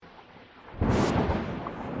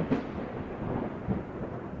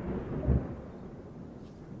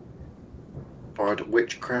Bard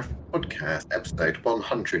Witchcraft Podcast, episode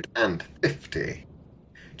 150.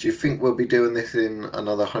 Do you think we'll be doing this in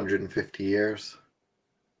another 150 years?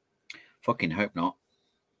 Fucking hope not.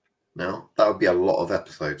 No? That would be a lot of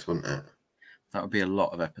episodes, wouldn't it? That would be a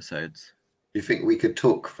lot of episodes. Do you think we could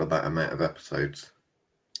talk for that amount of episodes?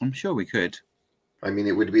 I'm sure we could. I mean,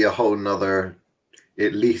 it would be a whole nother,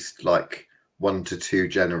 at least like 1 to 2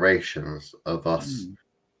 generations of us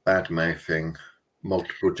bad-mouthing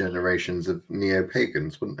multiple generations of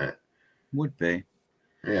neo-pagans, wouldn't it? Would be.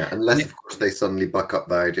 Yeah, unless, of course, they suddenly buck up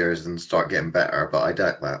the ideas and start getting better, but I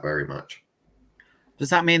doubt that very much.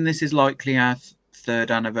 Does that mean this is likely our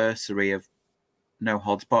third anniversary of No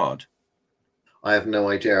Holds Barred? I have no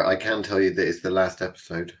idea. I can tell you that it's the last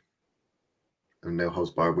episode of No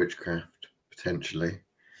Holds Barred Witchcraft, potentially,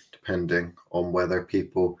 depending on whether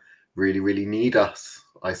people really, really need us,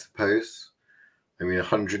 I suppose. I mean,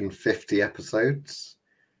 150 episodes.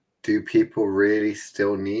 Do people really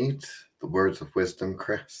still need the words of wisdom,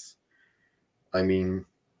 Chris? I mean,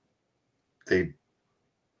 they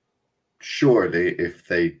surely, if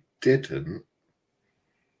they didn't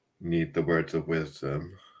need the words of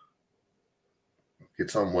wisdom,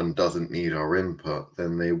 if someone doesn't need our input,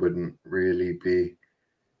 then they wouldn't really be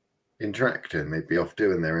interacting. They'd be off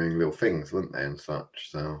doing their own little things, wouldn't they, and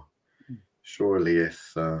such. So surely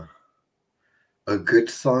it's a good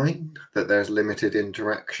sign that there's limited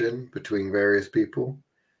interaction between various people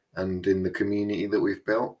and in the community that we've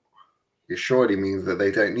built. It surely means that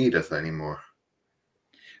they don't need us anymore.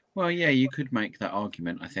 Well, yeah, you could make that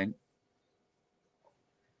argument, I think.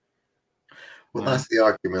 Well, that's the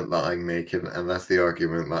argument that I'm making, and that's the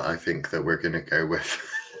argument that I think that we're going to go with.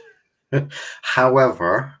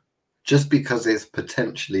 However, just because it's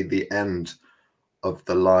potentially the end of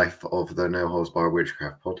the life of the No Holds Barred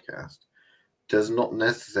Witchcraft podcast does not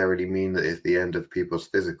necessarily mean that it's the end of people's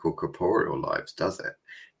physical, corporeal lives, does it?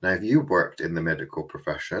 Now, if you worked in the medical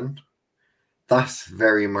profession, that's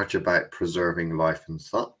very much about preserving life and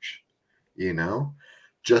such, you know?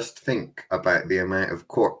 Just think about the amount of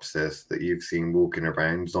corpses that you've seen walking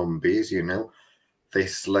around, zombies, you know? They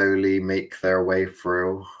slowly make their way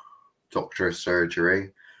through doctor's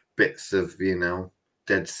surgery, bits of, you know,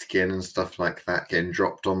 dead skin and stuff like that getting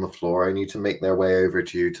dropped on the floor, only to make their way over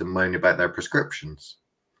to you to moan about their prescriptions.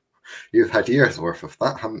 You've had years worth of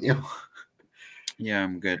that, haven't you? Yeah,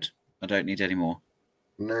 I'm good. I don't need any more.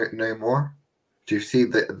 No more? Do you see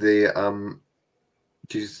do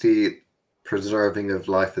you see preserving of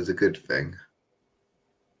life as a good thing?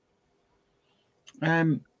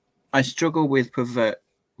 I struggle with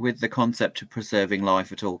the concept of preserving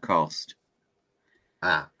life at all cost.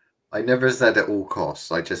 I never said at all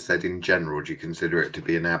costs. I just said in general, do you consider it to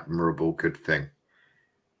be an admirable good thing?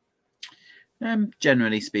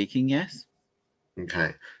 Generally speaking, yes.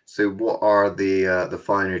 Okay. So what are the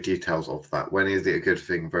finer details of that? When is it a good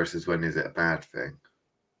thing versus when is it a bad thing?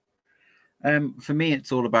 For me,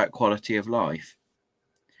 it's all about quality of life.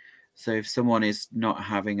 So if someone is not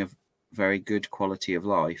having a very good quality of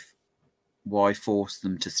life, why force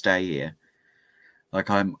them to stay here? Like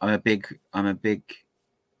I'm a big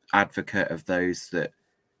advocate of those that,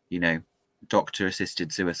 you know, doctor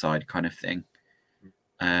assisted suicide kind of thing.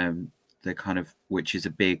 The kind of, which is a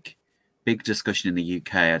big discussion in the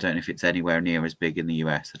UK. I don't know if it's anywhere near as big in the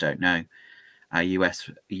US. I don't know.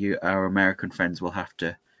 Our American friends will have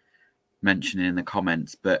to mention it in the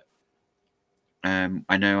comments, but I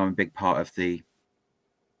know I'm a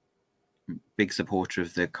big supporter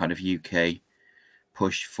of the kind of UK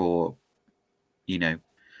push for, you know,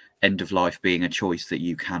 end of life being a choice that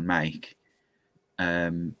you can make.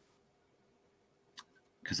 Because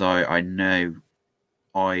I know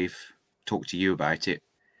I've talked to you about it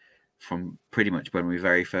from pretty much when we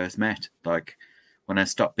very first met. Like when I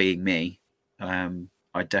stopped being me,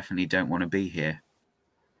 I definitely don't want to be here.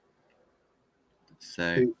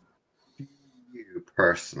 So, do you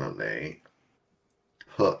personally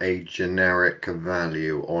put a generic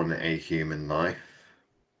value on a human life?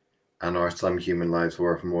 And are some human lives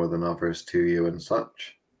worth more than others to you and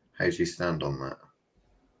such? How do you stand on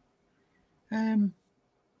that?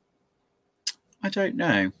 I don't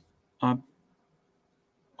know.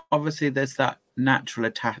 Obviously, there's that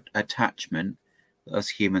natural attachment that us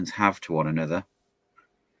humans have to one another,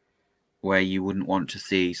 where you wouldn't want to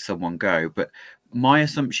see someone go. But my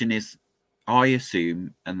assumption is, I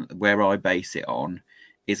assume, and where I base it on,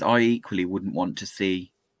 is I equally wouldn't want to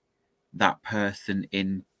see that person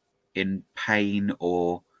in pain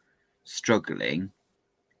or struggling.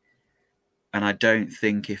 And I don't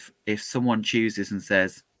think if someone chooses and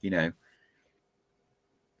says, you know,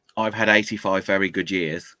 I've had 85 very good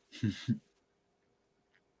years,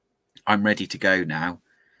 I'm ready to go now.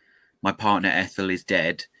 My partner Ethel is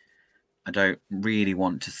dead. I don't really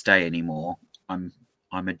want to stay anymore. I'm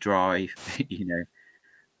a dry,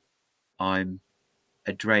 I'm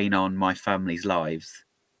a drain on my family's lives.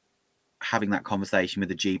 Having that conversation with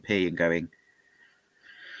the GP and going,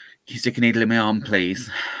 "You stick a needle in my arm, please."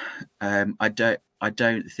 I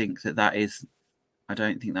don't think that is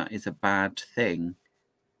a bad thing.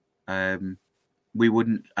 We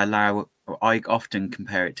wouldn't allow. I often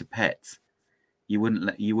compare it to pets. You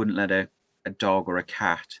wouldn't let a dog or a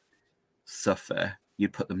cat suffer.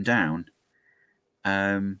 You'd put them down.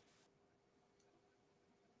 And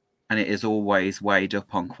it is always weighed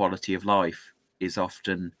up on quality of life. Is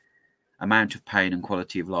often amount of pain and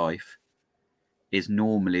quality of life is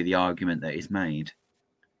normally the argument that is made.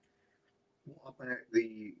 What about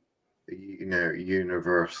the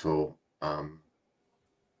universal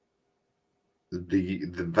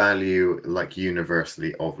the value, like,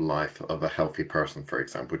 universally, of life of a healthy person, for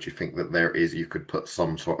example? Do you think that you could put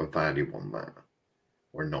some sort of value on that,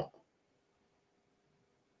 or not?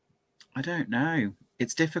 I don't know.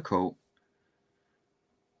 It's difficult.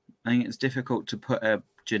 I think it's difficult to put a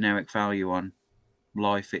generic value on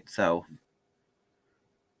life itself.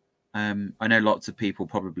 I know lots of people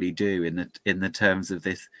probably do in the terms of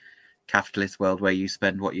this capitalist world where you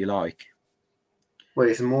spend what you like. Well,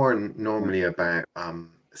 it's more normally about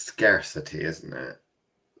scarcity, isn't it?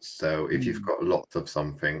 So if you've got lots of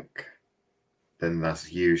something, then that's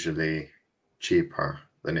usually cheaper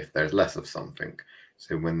than if there's less of something.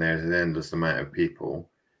 So when there's an endless amount of people,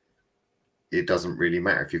 it doesn't really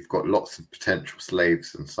matter. If you've got lots of potential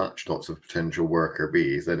slaves and such, lots of potential worker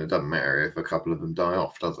bees, then it doesn't matter if a couple of them die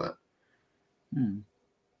off, does it?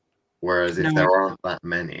 Whereas if there aren't that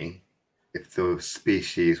many, if the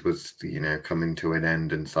species was, coming to an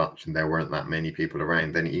end and such, and there weren't that many people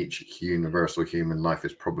around, then each universal human life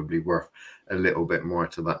is probably worth a little bit more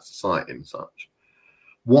to that society and such.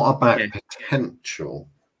 What about potential?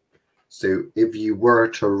 So if you were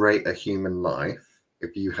to rate a human life,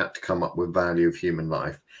 if you had to come up with value of human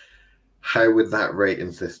life, how would that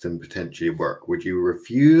rating system potentially work? Would you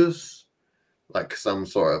refuse, like some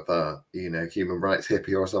sort of human rights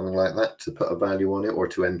hippie or something like that, to put a value on it, or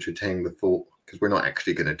to entertain the thought? Because we're not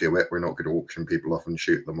actually going to do it. We're not going to auction people off and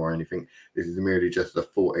shoot them or anything. This is merely just a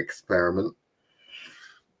thought experiment.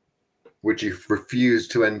 Would you refuse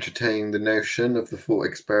to entertain the notion of the thought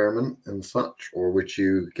experiment and such, or would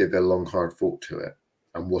you give a long, hard thought to it?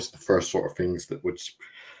 And what's the first sort of things that would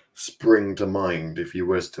spring to mind if you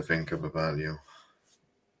was to think of a value?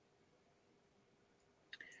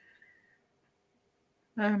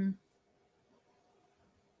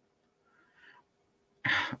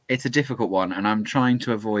 It's a difficult one, and I'm trying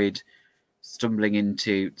to avoid stumbling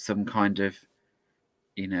into some kind of,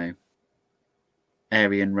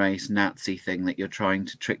 Aryan race Nazi thing that you're trying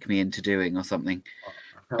to trick me into doing or something.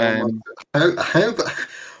 Why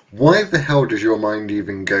the hell does your mind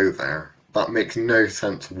even go there? That makes no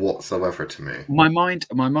sense whatsoever to me. My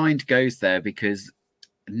mind goes there because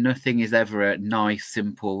nothing is ever a nice,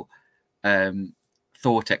 simple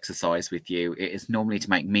thought exercise with you. It is normally to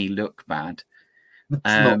make me look bad.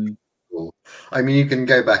 Not cool. I mean, you can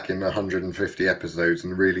go back in 150 episodes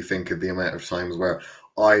and really think of the amount of times where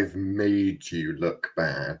I've made you look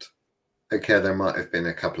bad. Okay, there might have been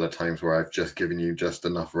a couple of times where I've just given you just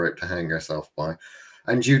enough rope to hang yourself by.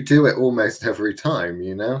 And you do it almost every time,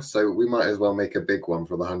 So we might as well make a big one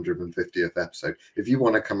for the 150th episode. If you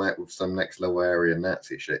want to come out with some next level area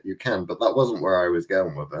Nazi shit, you can. But that wasn't where I was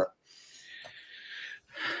going with it.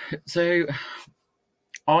 So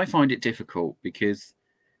I find it difficult because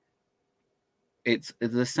it's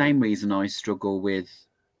the same reason I struggle with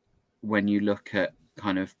when you look at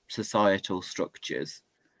kind of societal structures,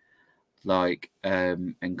 like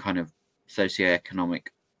and kind of socioeconomic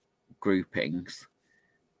groupings,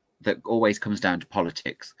 that always comes down to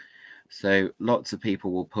politics. So lots of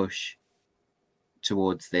people will push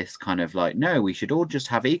towards this kind of like, no, we should all just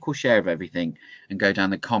have equal share of everything and go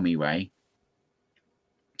down the commie way.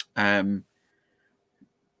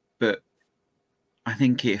 But I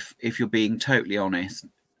think if you're being totally honest,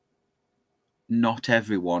 not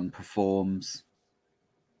everyone performs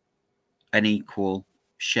an equal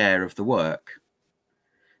share of the work.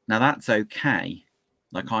 Now that's okay.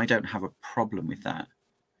 Like, I don't have a problem with that,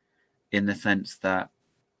 in the sense that,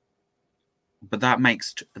 but that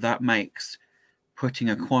makes putting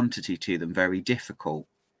a quantity to them very difficult.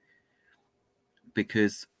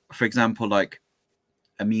 Because, for example, like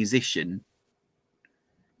a musician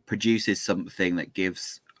produces something that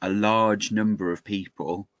gives a large number of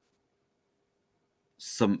people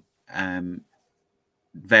some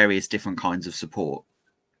various different kinds of support.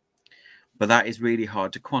 But that is really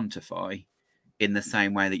hard to quantify in the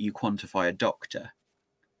same way that you quantify a doctor.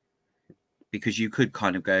 Because you could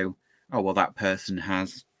kind of go, oh, well, that person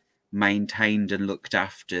has maintained and looked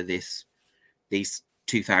after these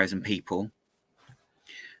 2,000 people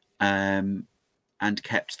and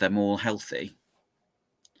kept them all healthy.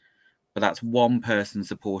 But that's one person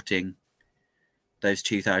supporting those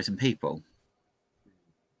 2,000 people.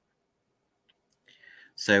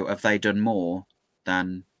 So have they done more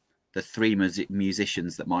than the three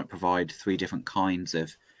musicians that might provide three different kinds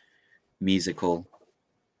of musical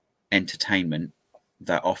entertainment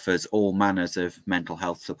that offers all manners of mental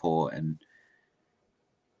health support and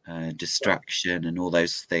distraction and all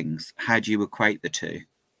those things? How do you equate the two?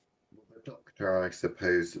 Well, the doctor, I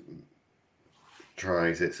suppose,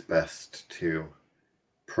 tries its best to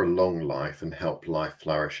prolong life and help life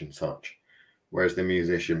flourish and such, whereas the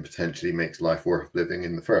musician potentially makes life worth living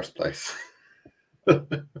in the first place.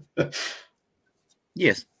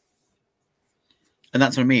 Yes. And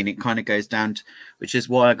that's what I mean. It kind of goes down to, which is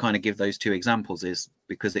why I kind of give those two examples, is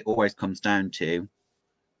because it always comes down to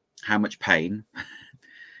how much pain,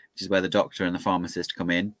 which is where the doctor and the pharmacist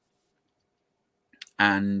come in,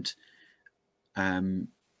 and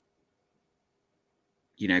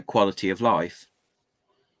quality of life.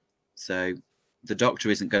 So the doctor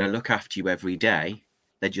isn't going to look after you every day.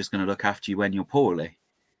 They're just going to look after you when you're poorly.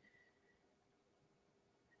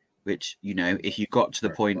 Which, if you got to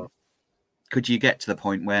the point, could you get to the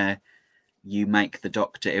point where you make the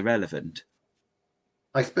doctor irrelevant?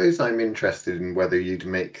 I suppose I'm interested in whether you'd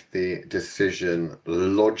make the decision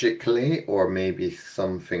logically, or maybe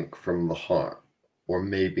something from the heart, or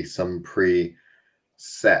maybe some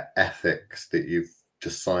pre-set ethics that you've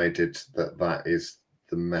decided that is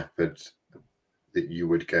the method that you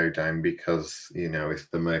would go down because, it's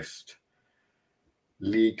the most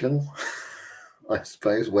legal. I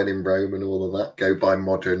suppose, when in Rome and all of that, go by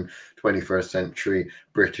modern 21st century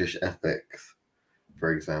British ethics,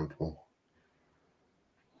 for example.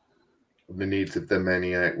 The needs of the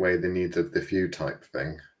many outweigh the needs of the few type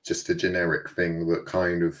thing. Just a generic thing that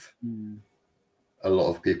kind of a lot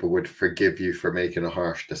of people would forgive you for making a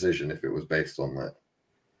harsh decision if it was based on that.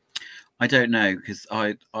 I don't know, because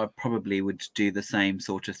I probably would do the same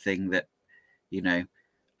sort of thing that, in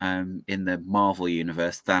the Marvel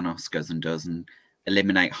universe, Thanos goes and does, and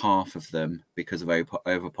eliminate half of them because of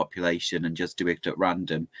overpopulation and just do it at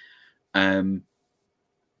random.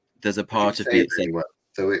 There's a part of me that says,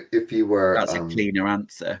 so if you were, that's a cleaner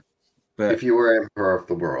answer. But if you were emperor of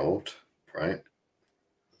the world, right?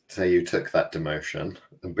 Say you took that demotion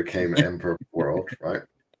and became emperor of the world, right?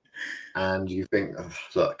 And you think,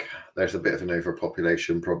 look, there's a bit of an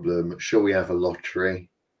overpopulation problem. Shall we have a lottery?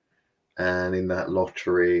 And in that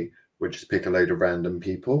lottery, we'll just pick a load of random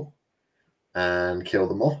people and kill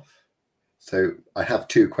them off. So I have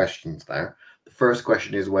two questions there. The first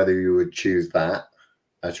question is whether you would choose that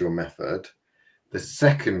as your method. The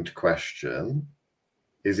second question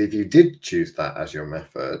is, if you did choose that as your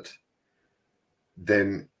method,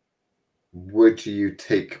 then would you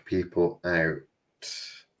take people out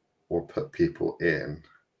or put people in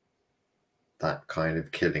that kind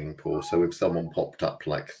of killing pool? So if someone popped up,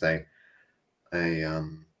 like, say,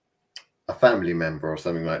 a family member or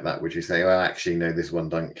something like that, would you say, oh, actually, no, this one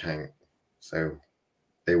don't count, so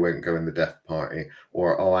they won't go in the death party?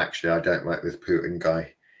 Or, oh, actually, I don't like this Putin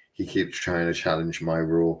guy, he keeps trying to challenge my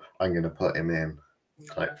rule, I'm going to put him in,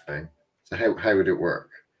 type thing. So how would it work?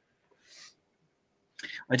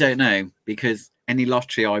 I don't know, because any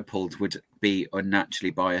lottery I pulled would be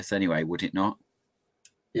unnaturally biased anyway, would it not?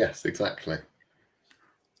 Yes, exactly.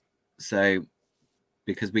 So,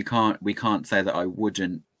 because we can't say that I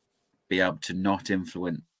wouldn't be able to not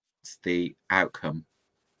influence the outcome.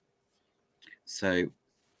 So,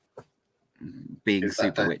 being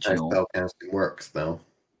super witchinal. How spellcasting works, though,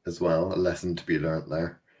 as well. A lesson to be learnt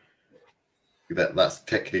there. That's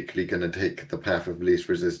technically going to take the path of least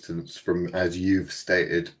resistance from, as you've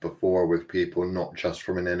stated before, with people, not just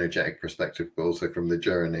from an energetic perspective, but also from the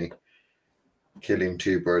journey. Killing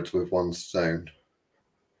two birds with one stone.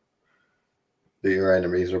 Your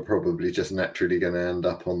enemies are probably just naturally going to end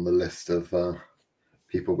up on the list of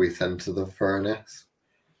people we send to the furnace.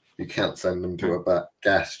 You can't send them to a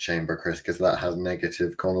gas chamber, Chris, because that has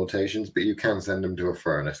negative connotations, but you can send them to a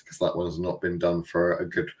furnace because that one's not been done for a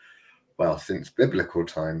good, well, since biblical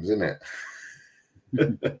times, isn't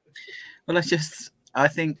it? Well, I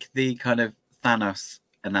think the kind of Thanos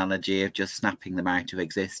analogy of just snapping them out of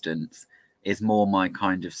existence is more my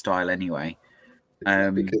kind of style anyway.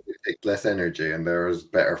 Because it takes less energy and they're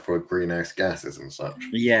better for greenhouse gases and such.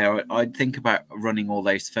 Yeah, I'd think about running all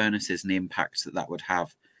those furnaces and the impacts that would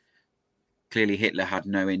have. clearly Hitler had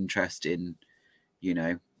no interest in, you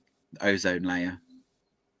know, the ozone layer.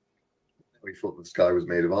 We thought the sky was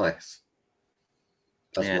made of ice.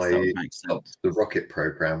 That's Yes, why that would he make stopped sense. the rocket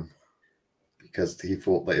program, because he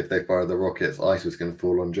thought that if they fired the rockets, ice was going to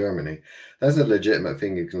fall on Germany. That's a legitimate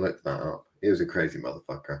thing. You can look that up. He was a crazy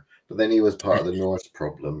motherfucker. But then he was part of the Norse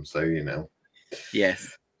problem, so you know.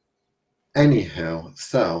 Yes. Anyhow,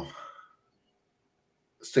 so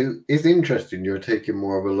it's interesting. You're taking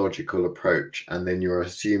more of a logical approach, and then you're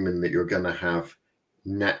assuming that you're going to have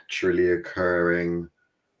naturally occurring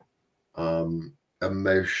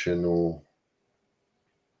emotional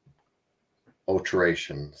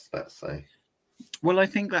alterations, let's say. Well, I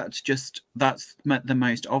think that's the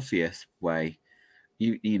most obvious way.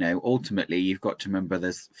 You know, ultimately, you've got to remember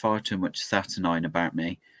there's far too much Saturnine about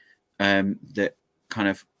me. That kind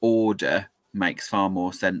of order makes far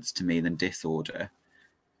more sense to me than disorder.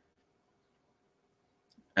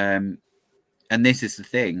 And this is the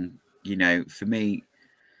thing, you know, for me,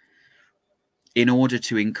 in order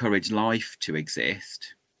to encourage life to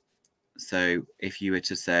exist. So if you were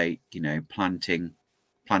to say, you know, planting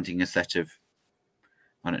a set of,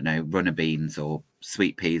 I don't know, runner beans or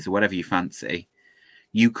sweet peas or whatever you fancy,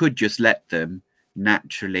 you could just let them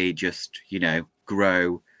naturally just, you know,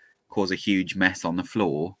 grow, cause a huge mess on the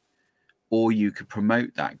floor, or you could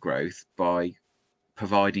promote that growth by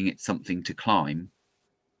providing it something to climb.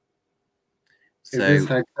 Is this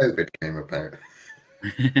So, how COVID came about?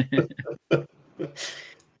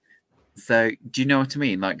 so do you know what I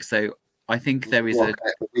mean? Like, so I think there is Block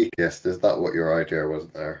out the weakest. Is that what your idea was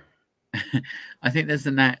there? I think there's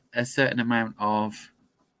a certain amount of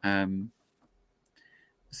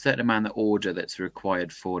order that's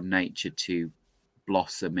required for nature to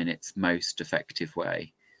blossom in its most effective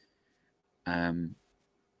way. The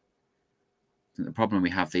problem we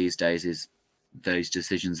have these days is those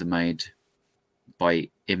decisions are made by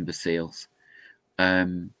imbeciles.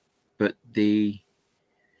 But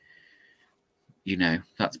you know,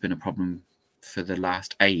 that's been a problem for the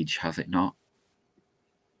last age, has it not?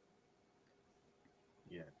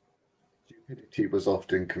 Yeah. Stupidity was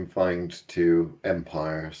often confined to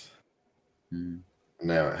empires.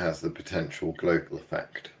 Now it has the potential global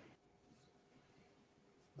effect.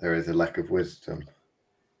 There is a lack of wisdom,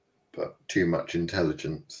 but too much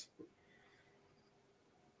intelligence.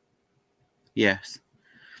 Yes.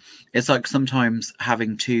 It's like sometimes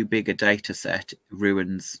having too big a data set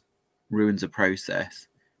ruins a process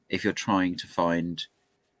if you're trying to find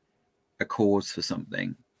a cause for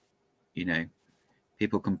something. You know,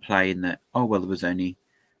 people complain that, oh, well, there was only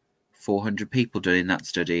 400 people doing that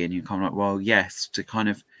study, and you come like, well, yes, to kind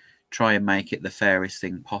of try and make it the fairest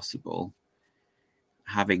thing possible,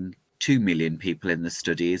 having 2 million people in the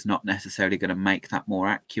study is not necessarily going to make that more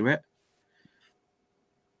accurate.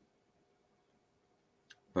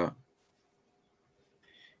 But,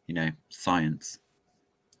 you know, science.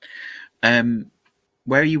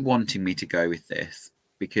 Where are you wanting me to go with this?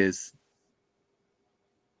 Because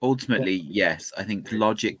ultimately, yes, I think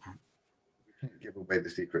logic. We can't give away the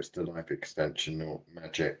secrets to life extension or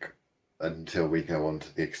magic until we go on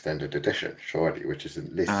to the extended edition, surely, which is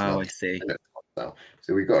at least Oh, not I see. now.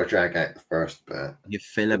 So we've got to drag out the first bit. You're We've got to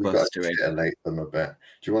filibustering. titillate them a bit.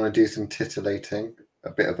 Do you want to do some titillating?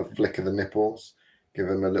 A bit of a flick of the nipples? Give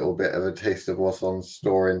them a little bit of a taste of what's on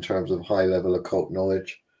store in terms of high level occult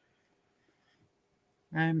knowledge?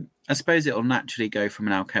 I suppose it'll naturally go from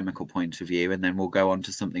an alchemical point of view, and then we'll go on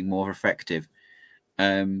to something more effective.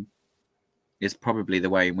 Is probably the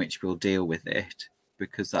way in which we'll deal with it,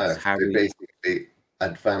 because that's how so we basically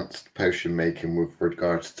advanced potion making with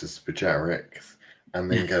regards to spagyrics,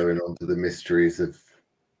 and then going on to the mysteries of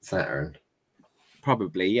Saturn.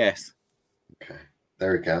 probably, yes. Okay,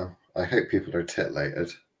 there we go. I hope people are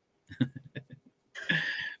titillated.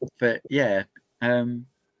 But yeah,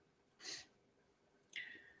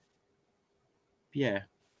 yeah.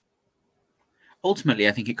 Ultimately,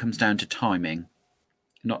 I think it comes down to timing,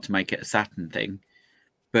 not to make it a Saturn thing,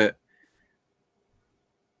 but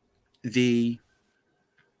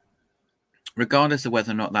regardless of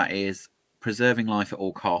whether or not that is preserving life at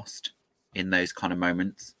all cost in those kind of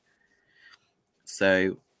moments.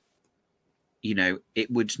 So, you know, it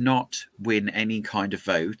would not win any kind of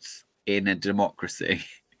votes in a democracy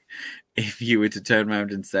if you were to turn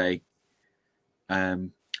around and say,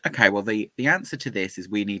 okay, well, the answer to this is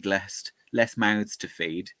we need less mouths to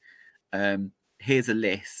feed. Here's a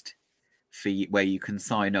list for you, where you can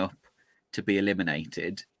sign up to be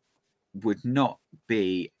eliminated. Would not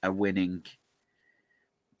be a winning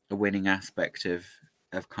aspect of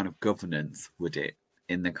kind of governance, would it,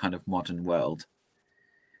 in the kind of modern world?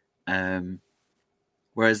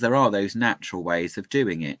 Whereas there are those natural ways of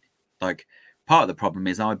doing it. Like, part of the problem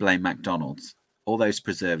is I blame McDonald's. All those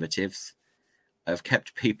preservatives have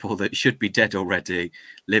kept people that should be dead already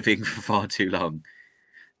living for far too long.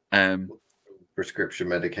 Prescription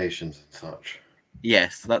medications and such.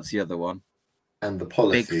 Yes, that's the other one. And the Big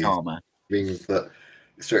policies Pharma. means that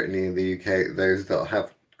certainly in the UK, those that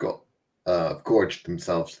have got gorged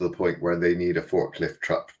themselves to the point where they need a forklift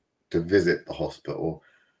truck to visit the hospital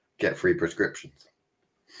get free prescriptions.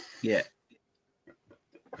 Yeah.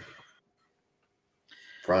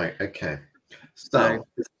 Right, okay. So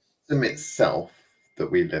the system itself that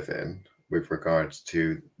we live in with regards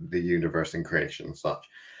to the universe and creation and such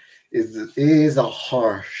is a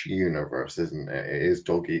harsh universe, isn't it? It is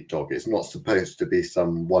dog eat dog. It's not supposed to be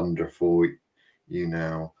some wonderful,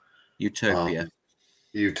 utopia.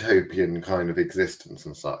 Utopian kind of existence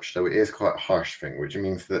and such. So it is quite a harsh thing, which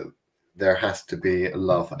means that there has to be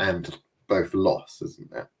love and both loss,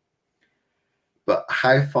 isn't it? But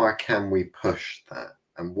how far can we push that?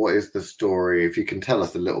 And what is the story? If you can tell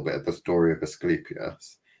us a little bit of the story of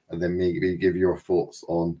Asclepius, and then maybe give your thoughts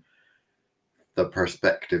on the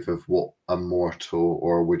perspective of what a mortal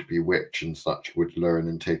or a would-be witch and such would learn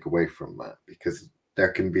and take away from that, because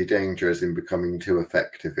there can be dangers in becoming too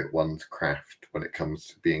effective at one's craft when it comes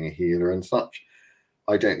to being a healer and such.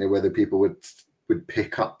 I don't know whether people would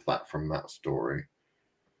pick up that from that story.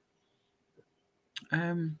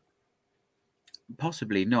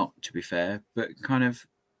 Possibly not, to be fair, but kind of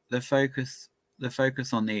the focus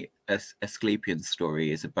on the Asclepian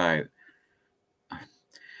story is about.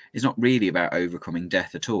 It's not really about overcoming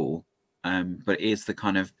death at all, but it is the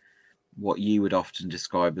kind of what you would often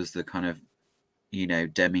describe as the kind of,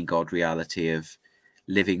 demigod reality of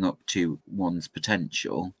living up to one's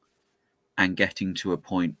potential and getting to a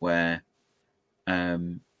point where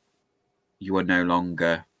you are no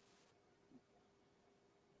longer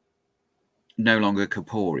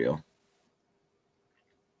corporeal,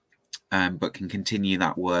 but can continue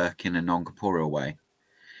that work in a non-corporeal way.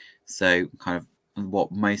 So kind of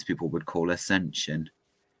what most people would call ascension.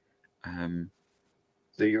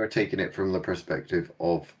 So you're taking it from the perspective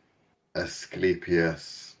of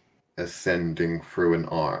Asclepius ascending through an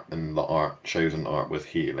art, and the chosen art was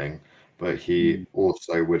healing, but he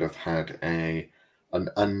also would have had an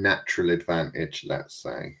unnatural advantage, let's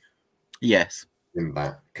say. Yes. In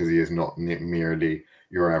that, because he is not merely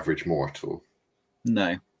your average mortal.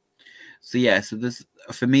 No. So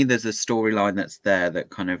for me there's a storyline that's there that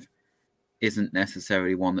kind of isn't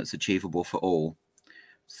necessarily one that's achievable for all.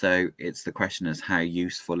 So it's the question as how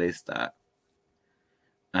useful is that?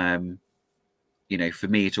 For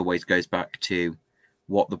me it always goes back to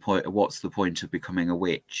what's the point of becoming a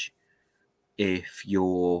witch if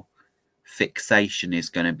your fixation is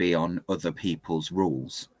going to be on other people's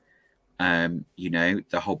rules. The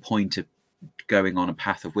whole point of going on a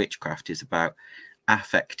path of witchcraft is about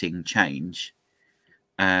affecting change.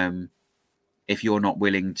 If you're not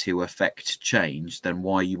willing to affect change, then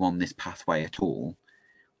why are you on this pathway at all?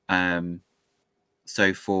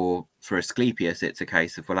 So for Asclepius, it's a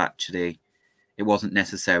case of, well, actually, it wasn't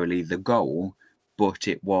necessarily the goal, but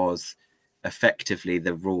it was effectively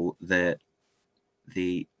the rule, the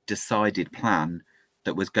decided plan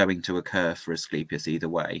that was going to occur for Asclepius either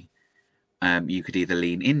way. You could either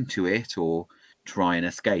lean into it or try and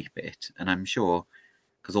escape it. And I'm sure,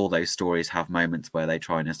 because all those stories have moments where they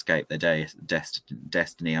try and escape their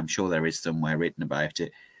destiny, I'm sure there is somewhere written about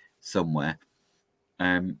it somewhere.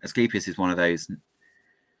 Asclepius is one of those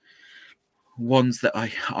ones that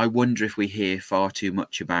I wonder if we hear far too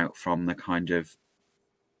much about from the kind of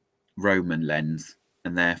Roman lens,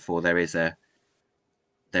 and therefore there is a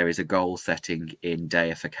goal setting in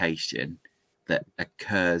deification that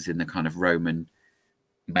occurs in the kind of Roman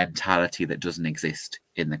mentality that doesn't exist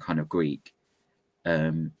in the kind of Greek.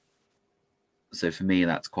 So for me,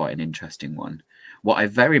 that's quite an interesting one. What I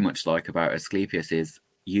very much like about Asclepius is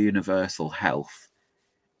universal health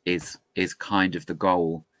is kind of the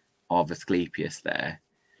goal of Asclepius there.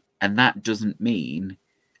 And that doesn't mean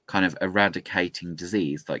kind of eradicating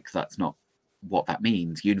disease. Like, that's not what that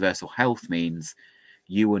means. Universal health means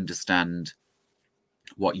you understand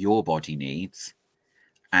what your body needs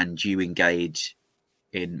and you engage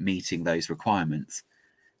in meeting those requirements.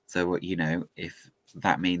 So, if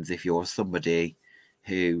that means if you're somebody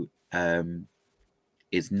who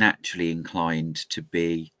is naturally inclined to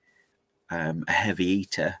be a heavy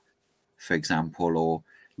eater, for example, or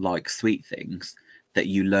like sweet things, that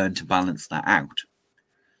you learn to balance that out.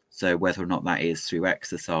 So whether or not that is through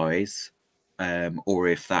exercise, or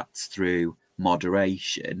if that's through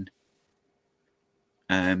moderation,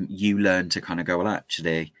 you learn to kind of go, well,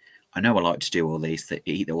 actually, I know I like to do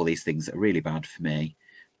eat all these things that are really bad for me,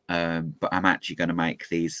 but I'm actually going to make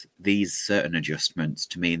these certain adjustments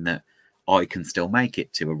to mean that I can still make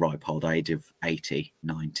it to a ripe old age of 80,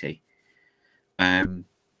 90. And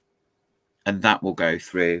that will go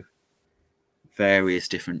through various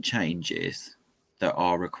different changes that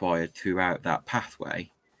are required throughout that pathway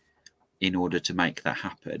in order to make that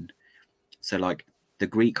happen. So, like, the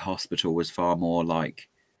Greek hospital was far more like,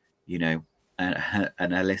 you know, an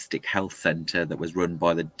holistic health center that was run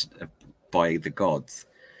by the gods.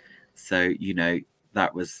 So, you know,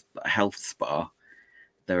 that was a health spa.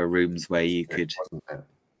 There were rooms where you could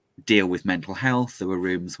deal with mental health. There were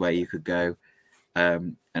rooms where you could go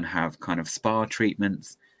and have kind of spa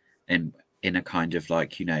treatments in a kind of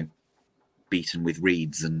like, you know, beaten with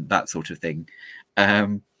reeds and that sort of thing,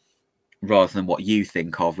 rather than what you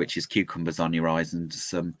think of, which is cucumbers on your eyes and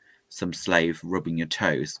some slave rubbing your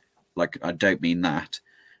toes. Like, I don't mean that.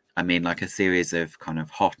 I mean like a series of kind of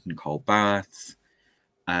hot and cold baths,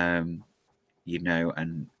 you know,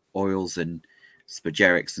 and oils and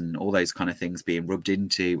spagyrics and all those kind of things being rubbed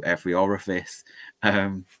into every orifice.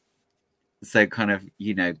 So kind of,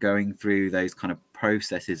 you know, going through those kind of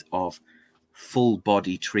processes of full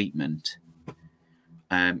body treatment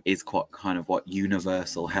is quite kind of what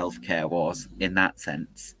universal healthcare was in that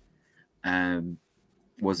sense.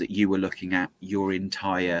 Was that you were looking at your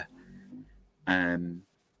entire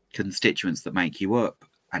constituents that make you up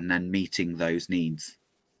and then meeting those needs,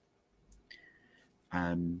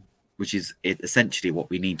 which is essentially what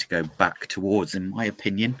we need to go back towards, in my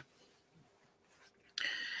opinion.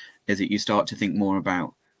 Is that you start to think more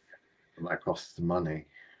about that costs money,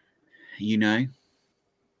 you know.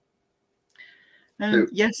 So,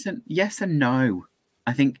 yes and no.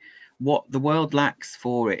 I think what the world lacks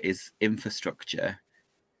for it is infrastructure.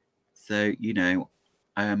 So, you know,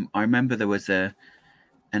 I remember there was an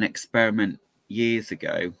experiment years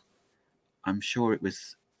ago. I'm sure it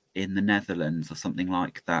was in the Netherlands or something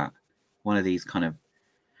like that. One of these kind of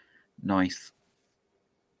nice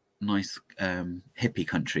hippie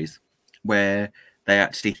countries where they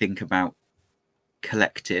actually think about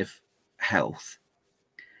collective health.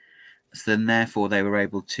 So then, therefore, they were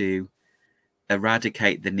able to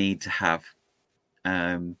eradicate the need to have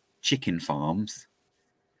chicken farms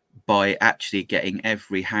by actually getting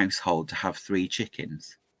every household to have 3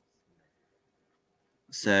 chickens.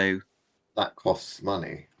 So that costs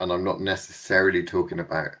money, and I'm not necessarily talking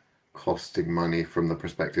about costing money from the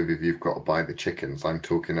perspective of you've got to buy the chickens. I'm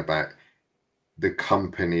talking about the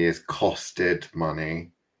company is costed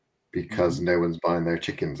money because no one's buying their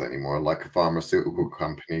chickens anymore. Like a pharmaceutical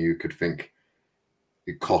company, you could think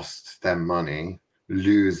it costs them money,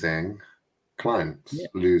 losing clients,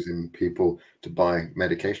 losing people to buy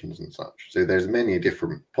medications and such. So there's many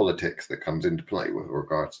different politics that comes into play with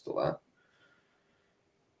regards to that.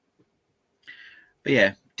 But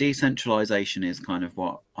yeah, decentralization is kind of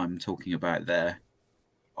what I'm talking about there,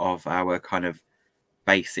 of our kind of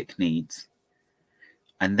basic needs.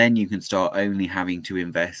 And then you can start only having to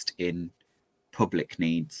invest in public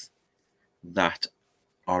needs that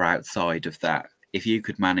are outside of that. If you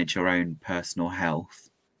could manage your own personal health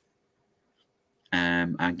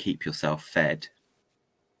and keep yourself fed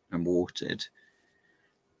and watered,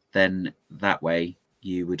 then that way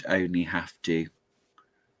you would only have to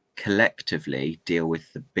collectively deal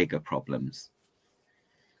with the bigger problems.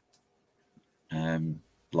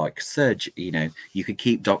 Like surgery, you know, you could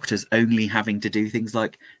keep doctors only having to do things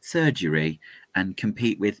like surgery and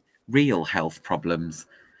compete with real health problems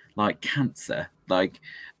like cancer, like,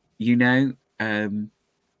 you know,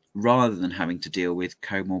 rather than having to deal with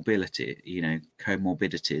comorbidities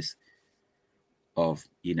of,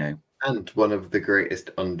 you know. And one of the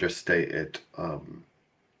greatest understated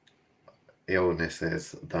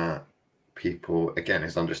illnesses that people, again,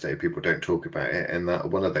 is understated, people don't talk about it, and that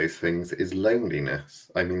one of those things is loneliness.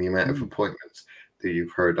 I mean, the amount of appointments that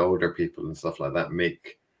you've heard older people and stuff like that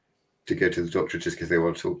make to go to the doctor just because they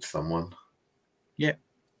want to talk to someone. Yeah.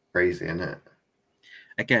 Crazy, isn't it?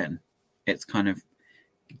 Again, it's kind of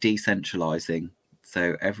decentralizing,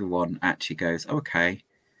 so everyone actually goes, okay,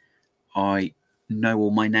 I know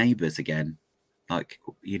all my neighbors again. Like,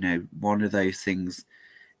 you know, one of those things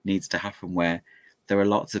needs to happen where there are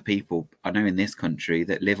lots of people I know in this country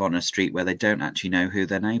that live on a street where they don't actually know who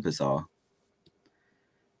their neighbours are,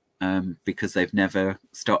 because they've never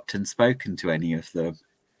stopped and spoken to any of them.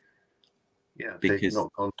 Yeah, they've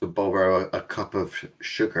not gone to borrow a cup of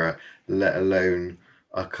sugar, let alone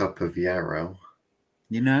a cup of yarrow.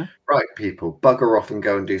 You know? Right, people, bugger off and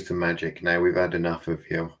go and do some magic now. We've had enough of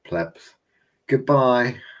you, plebs.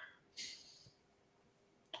 Goodbye.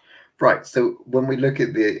 Right. So when we look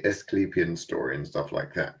at the Asclepian story and stuff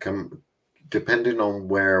like that, depending on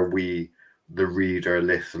where the reader,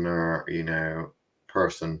 listener,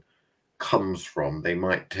 person comes from, they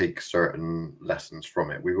might take certain lessons from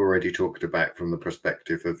it. We've already talked about from the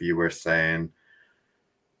perspective of you were saying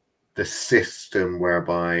the system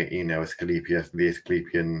whereby, Asclepius, the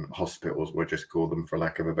Asclepian hospitals, we'll just call them for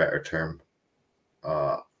lack of a better term,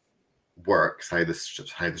 works, how the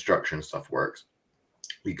structure and stuff works.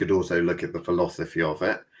 You could also look at the philosophy of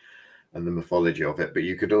it and the mythology of it, but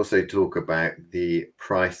you could also talk about the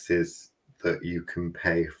prices that you can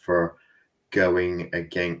pay for going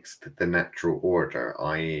against the natural order,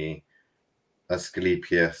 i.e.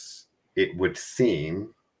 Asclepius, it would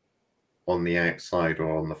seem on the outside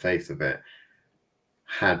or on the face of it,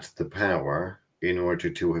 had the power in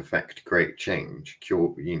order to effect great change,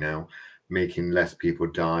 making less people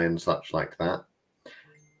die and such like that.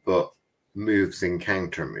 But moves and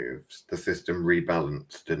counter moves, the system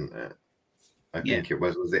rebalanced, didn't it? I think it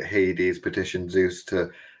was it Hades petitioned Zeus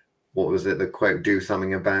to, what was it, the quote, do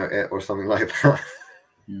something about it or something like that?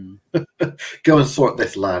 Go and sort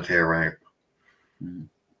this lad here out.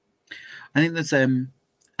 I think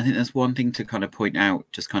there's one thing to kind of point out,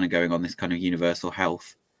 just kind of going on this kind of universal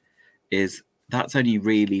health, is that's only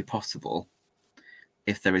really possible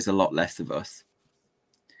if there is a lot less of us.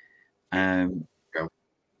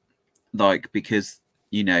 Because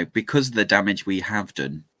of the damage we have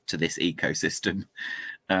done to this ecosystem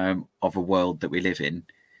of a world that we live in,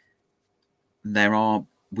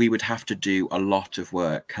 we would have to do a lot of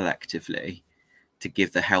work collectively to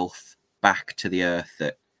give the health back to the earth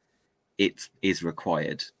that it is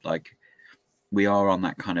required. Like, we are on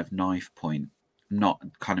that kind of knife point. I'm not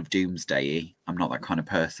kind of doomsday-y. I'm not that kind of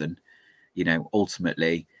person.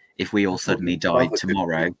 Ultimately, if we all suddenly died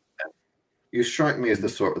tomorrow... You strike me as the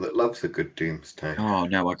sort that loves a good doomsday. Oh,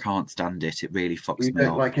 no, I can't stand it. It really fucks me off. You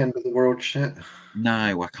don't like end of the world shit?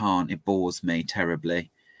 No, I can't. It bores me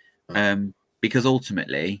terribly. Because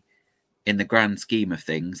ultimately, in the grand scheme of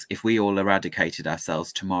things, if we all eradicated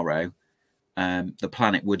ourselves tomorrow, the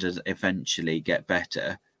planet would eventually get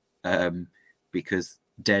better, because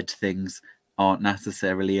dead things aren't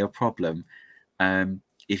necessarily a problem.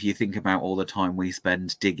 If you think about all the time we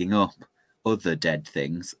spend digging up other dead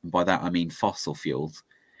things, and by that I mean fossil fuels,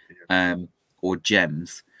 or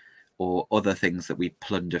gems, or other things that we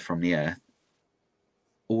plunder from the earth,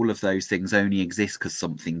 all of those things only exist because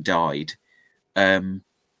something died.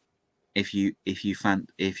 If you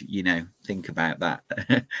think about that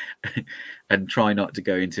and try not to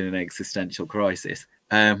go into an existential crisis,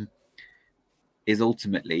 is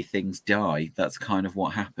ultimately things die. That's kind of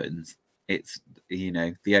what happens. It's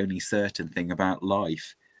the only certain thing about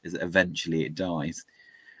life is that eventually it dies.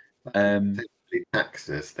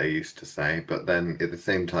 Taxes, they used to say, but then at the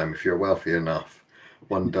same time, if you're wealthy enough,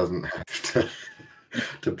 one doesn't have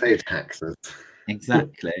to pay taxes.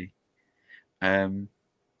 Exactly.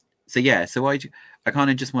 So I kind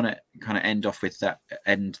of just want to kind of end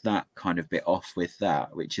that kind of bit off with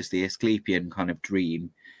that, which is the Asclepian kind of dream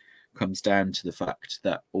comes down to the fact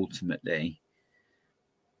that ultimately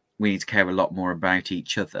we need to care a lot more about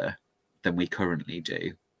each other than we currently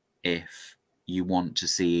do if you want to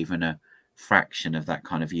see even a fraction of that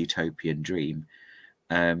kind of utopian dream,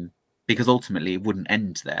 because ultimately it wouldn't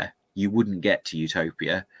end there. You wouldn't get to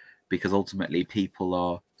utopia because ultimately people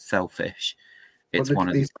are selfish. It's look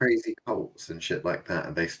at these crazy cults and shit like that,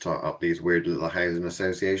 and they start up these weird little housing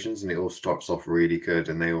associations, and it all starts off really good,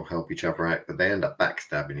 and they all help each other out, but they end up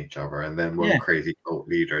backstabbing each other, and then one crazy cult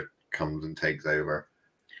leader comes and takes over.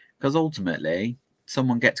 Because ultimately,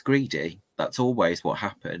 someone gets greedy. That's always what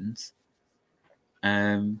happens.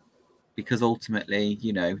 Because ultimately,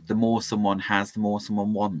 the more someone has, the more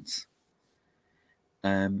someone wants.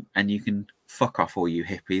 And you can fuck off all you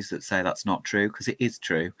hippies that say that's not true, because it is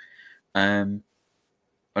true.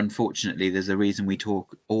 Unfortunately, there's a reason we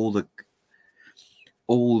talk all the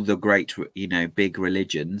great, big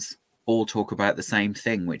religions all talk about the same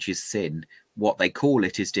thing, which is sin. What they call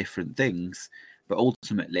it is different things, but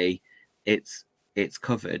ultimately it's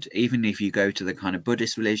covered. Even if you go to the kind of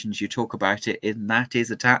Buddhist religions, you talk about it, and that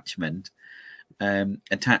is attachment.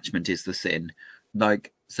 Attachment is the sin.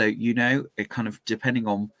 It kind of, depending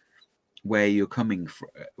on where you're coming from,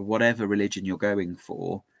 whatever religion you're going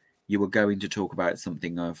for, you are going to talk about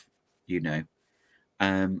something of,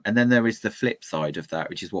 and then there is the flip side of that,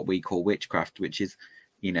 which is what we call witchcraft, which is,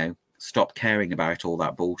 stop caring about all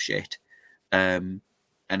that bullshit, and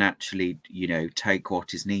actually, take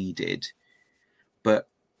what is needed. But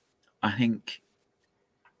I think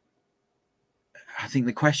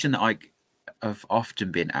the question that I have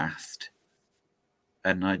often been asked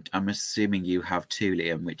and I'm assuming you have too,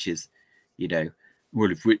 Liam, which is, you know,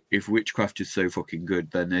 well, if witchcraft is so fucking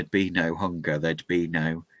good, then there'd be no hunger, there'd be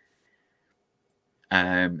no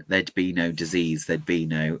disease, there'd be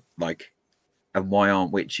no like, and why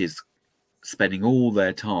aren't witches spending all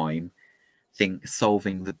their time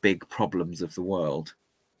solving the big problems of the world?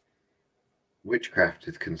 Witchcraft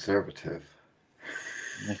is conservative.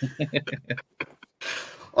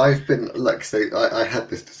 I've been like, so I had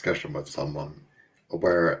this discussion with someone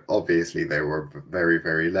where obviously they were very,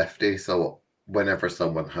 very lefty. So whenever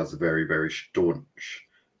someone has a very, very staunch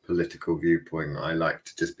political viewpoint, I like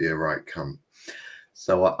to just be a right cunt.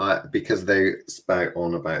 So because they spout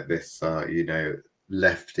on about this,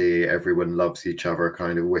 lefty, everyone loves each other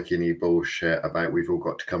kind of wikini bullshit about we've all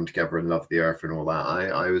got to come together and love the earth and all that.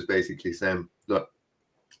 I was basically saying, look,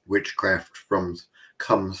 witchcraft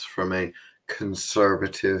comes from a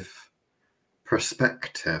conservative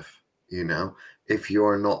perspective. If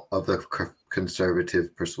you're not of a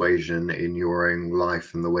conservative persuasion in your own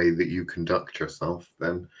life and the way that you conduct yourself,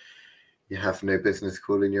 then you have no business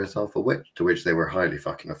calling yourself a witch, to which they were highly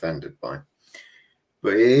fucking offended by.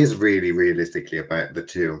 But it is really realistically about the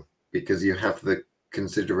two, because you have the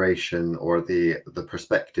consideration or the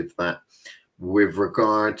perspective that with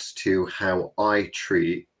regards to how I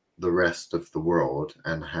treat the rest of the world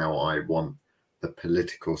and how I want the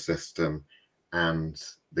political system and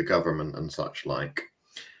the government and such like,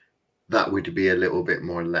 that would be a little bit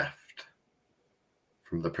more left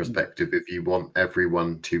from the perspective if you want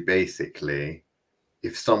everyone to basically,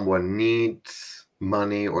 if someone needs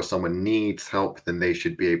money or someone needs help, then they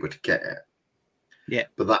should be able to get it. Yeah.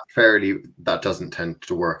 But that doesn't tend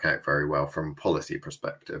to work out very well from a policy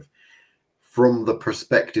perspective. From the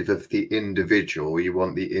perspective of the individual, you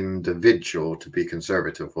want the individual to be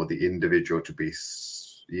conservative or the individual to be,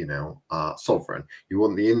 sovereign. You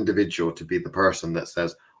want the individual to be the person that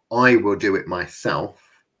says, I will do it myself.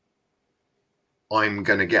 I'm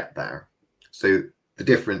going to get there. So the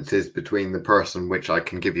difference is between the person, which I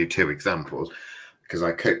can give you two examples, because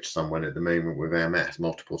I coach someone at the moment with MS,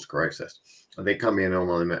 multiple sclerosis, and they come in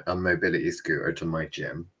on a mobility scooter to my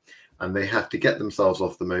gym, and they have to get themselves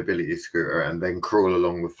off the mobility scooter and then crawl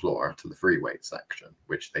along the floor to the free weight section,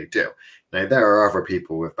 which they do. Now, there are other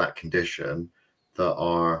people with that condition that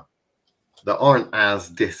aren't as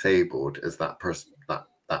disabled as that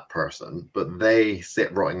person, but they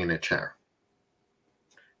sit rotting in a chair.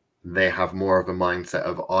 They have more of a mindset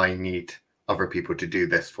of, I need other people to do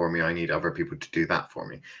this for me. I need other people to do that for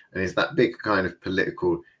me. And it's that big kind of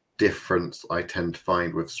political difference I tend to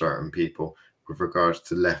find with certain people with regards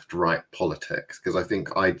to left-right politics, because I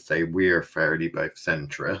think I'd say we're fairly both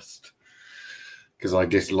centrist, because I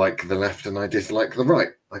dislike the left and I dislike the right.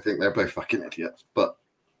 I think they're both fucking idiots, but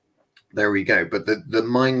there we go. But the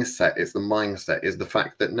mindset is the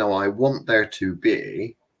fact that, no, I want there to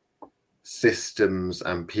be systems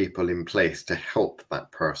and people in place to help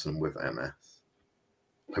that person with MS.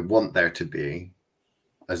 I want there to be,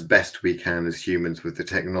 as best we can as humans with the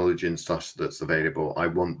technology and stuff that's available, I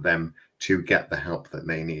want them to get the help that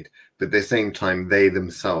they need. But at the same time, they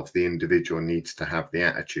themselves, the individual, needs to have the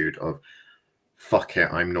attitude of, fuck it,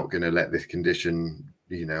 I'm not going to let this condition,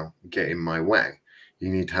 get in my way. You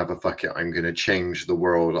need to have a fuck it, I'm going to change the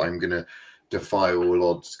world, I'm going to defy all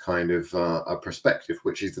odds kind of a perspective,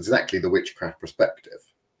 which is exactly the witchcraft perspective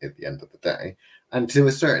at the end of the day. And to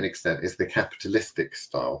a certain extent, it's the capitalistic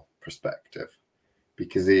style perspective,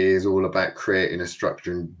 because it is all about creating a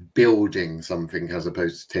structure and building something as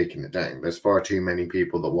opposed to taking it down. There's far too many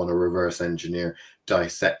people that want to reverse engineer,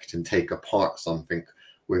 dissect, and take apart something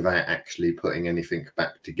without actually putting anything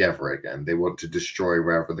back together again. They want to destroy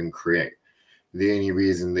rather than create. The only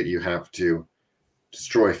reason that you have to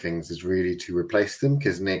destroy things is really to replace them,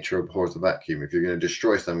 because nature abhors a vacuum. If you're going to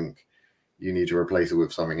destroy something, you need to replace it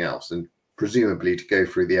with something else. And presumably, to go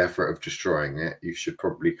through the effort of destroying it, you should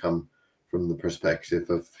probably come from the perspective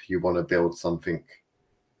of you want to build something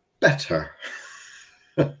better.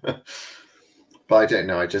 But I don't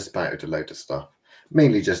know, I just spouted a load of stuff,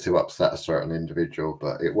 mainly just to upset a certain individual,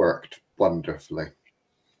 but it worked wonderfully.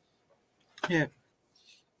 Yeah.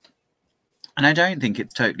 And I don't think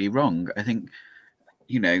it's totally wrong. I think,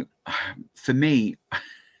 for me,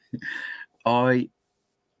 I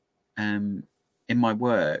in my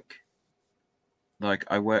work, like,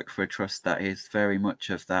 I work for a trust that is very much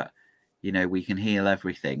of that, we can heal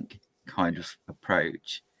everything kind of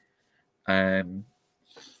approach. And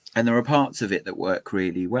there are parts of it that work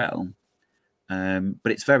really well.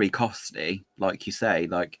 But it's very costly, like you say.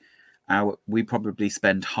 Like, we probably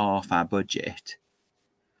spend half our budget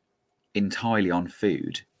entirely on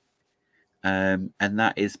food. And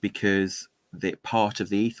that is because the part of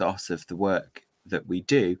the ethos of the work that we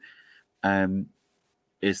do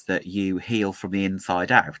is that you heal from the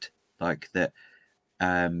inside out, like that.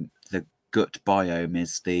 The gut biome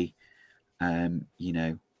is the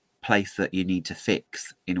place that you need to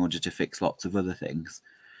fix in order to fix lots of other things.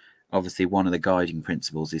 Obviously, one of the guiding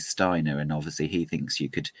principles is Steiner, and obviously he thinks you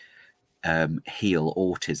could heal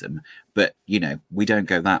autism, but we don't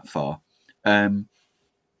go that far.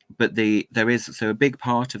 But there is a big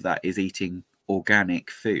part of that is eating organic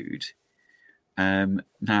food.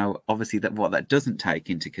 Now, obviously, what that doesn't take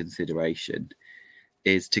into consideration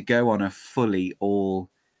is to go on a fully all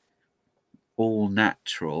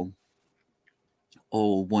natural,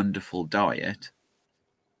 all wonderful diet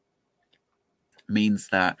means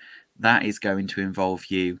that is going to involve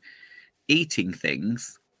you eating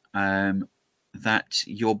things that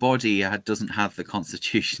your body doesn't have the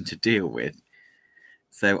constitution to deal with.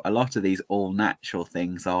 So a lot of these all natural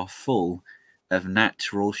things are full of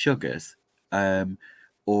natural sugars,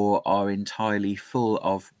 or are entirely full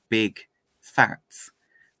of big fats,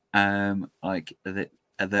 like that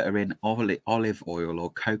are in olive oil or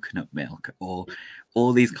coconut milk, or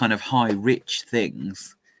all these kind of high rich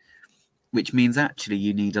things, which means actually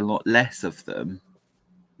you need a lot less of them,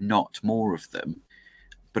 not more of them.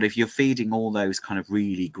 But if you're feeding all those kind of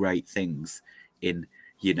really great things in,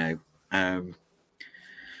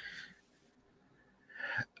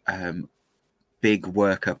 big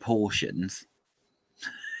worker portions,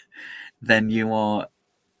 then you are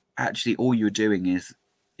actually, all you're doing is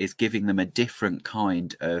giving them a different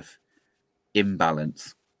kind of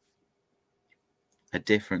imbalance, a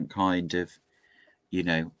different kind of,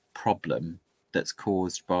 problem that's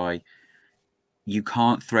caused by, you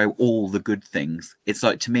can't throw all the good things. It's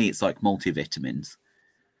like, to me, it's like multivitamins.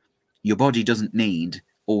 Your body doesn't need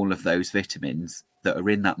all of those vitamins that are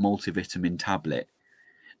in that multivitamin tablet.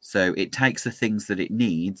 So it takes the things that it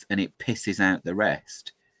needs and it pisses out the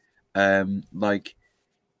rest. Also,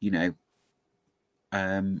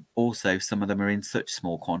 some of them are in such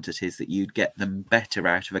small quantities that you'd get them better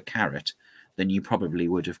out of a carrot than you probably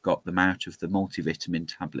would have got them out of the multivitamin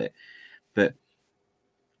tablet. But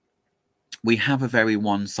we have a very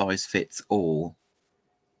one-size-fits-all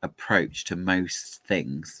approach to most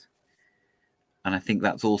things. And I think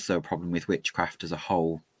that's also a problem with witchcraft as a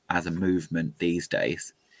whole, as a movement these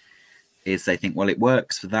days, is they think, well, it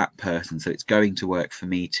works for that person, so it's going to work for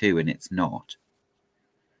me too, and it's not.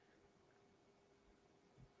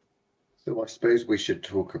 So I suppose we should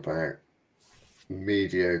talk about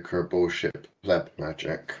mediocre bullshit pleb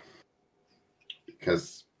magic,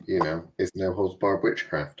 because it's no holds barred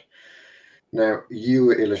witchcraft. Now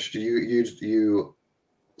you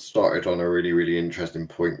started on a really, really interesting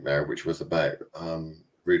point there, which was about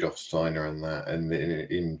Rudolf Steiner and that, and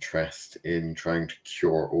the interest in trying to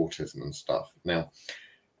cure autism and stuff. Now,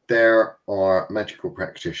 there are magical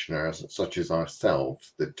practitioners such as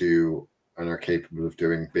ourselves that do and are capable of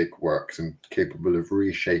doing big works and capable of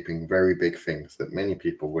reshaping very big things that many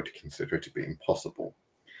people would consider to be impossible.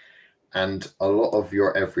 And a lot of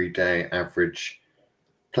your everyday average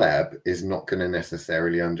pleb is not going to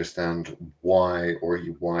necessarily understand why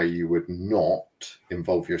you would not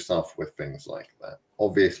involve yourself with things like that.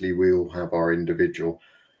 Obviously, we all have our individual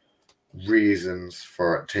reasons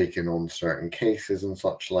for taking on certain cases and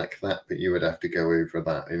such like that, but you would have to go over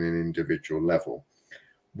that in an individual level.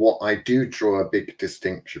 What I do draw a big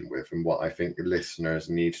distinction with, and what I think the listeners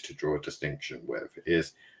need to draw a distinction with,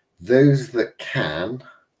 is those that can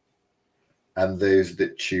and those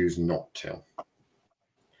that choose not to.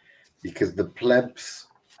 Because the plebs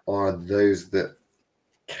are those that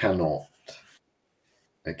cannot.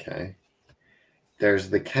 Okay. There's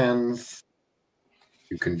the cans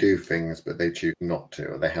who can do things, but they choose not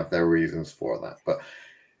to. They have their reasons for that. But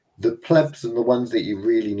the plebs are the ones that you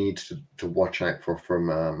really need to watch out for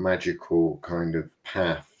from a magical kind of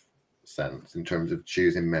path sense, in terms of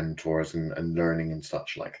choosing mentors and learning and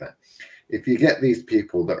such like that. If you get these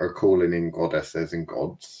people that are calling in goddesses and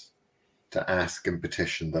gods to ask and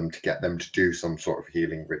petition them to get them to do some sort of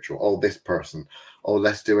healing ritual. Oh, this person. Oh,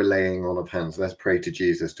 let's do a laying on of hands. Let's pray to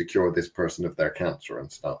Jesus to cure this person of their cancer and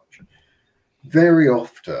stuff. Very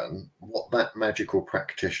often, what that magical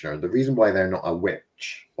practitioner, the reason why they're not a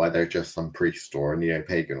witch, why they're just some priest or a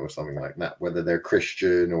neo-pagan or something like that, whether they're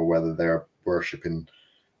Christian or whether they're worshipping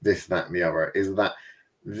this, that, and the other, is that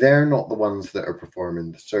they're not the ones that are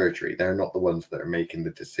performing the surgery. They're not the ones that are making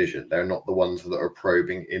the decision. They're not the ones that are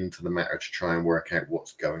probing into the matter to try and work out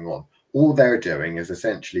what's going on. All they're doing is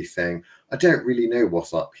essentially saying, I don't really know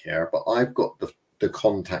what's up here, but I've got the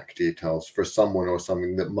contact details for someone or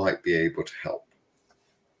something that might be able to help.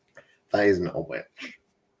 That isn't a witch.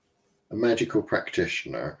 A magical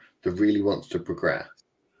practitioner that really wants to progress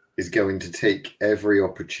is going to take every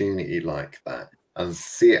opportunity like that and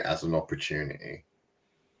see it as an opportunity,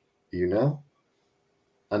 you know?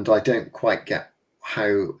 And I don't quite get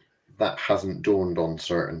how that hasn't dawned on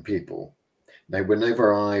certain people. Now,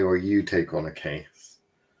 whenever I or you take on a case,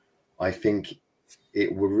 I think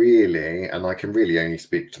it will really, and I can really only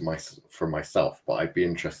speak to for myself, but I'd be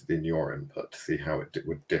interested in your input to see how it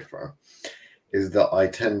would differ, is that I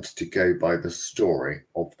tend to go by the story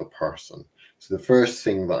of the person. So the first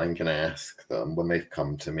thing that I'm going to ask them when they've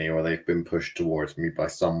come to me or they've been pushed towards me by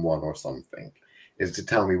someone or something is to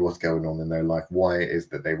tell me what's going on in their life, why it is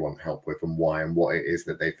that they want help with, and why, and what it is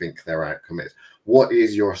that they think their outcome is. What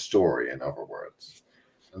is your story, in other words?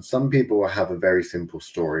 And some people will have a very simple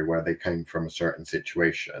story where they came from a certain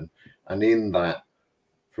situation. And in that,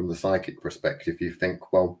 from the psychic perspective, you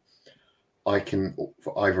think, well, I can,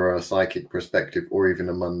 either a psychic perspective or even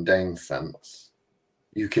a mundane sense,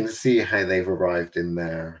 you can see how they've arrived in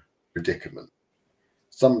their predicament.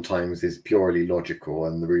 Sometimes it's purely logical,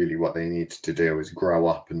 and really what they need to do is grow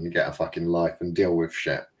up and get a fucking life and deal with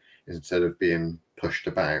shit instead of being pushed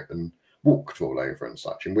about and walked all over and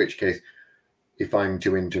such. In which case, if I'm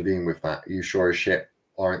to intervene with that, you sure as shit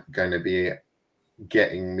aren't going to be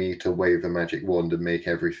getting me to wave a magic wand and make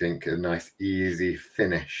everything a nice, easy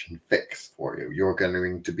finish and fix for you. You're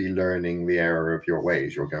going to be learning the error of your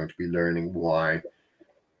ways. You're going to be learning why,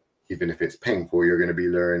 even if it's painful, you're going to be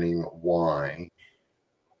learning why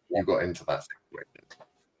you got into that situation.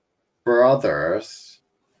 For others,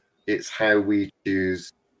 it's how we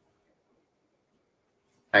choose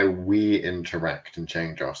how we interact and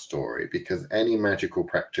change our story, because any magical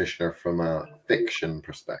practitioner from a fiction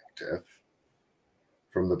perspective,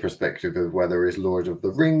 from the perspective of whether it's Lord of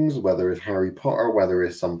the Rings, whether it's Harry Potter, whether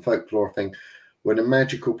it's some folklore thing, when a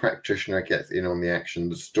magical practitioner gets in on the action,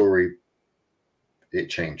 the story, it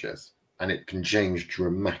changes, and it can change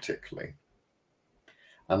dramatically.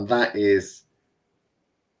 And that is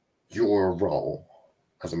your role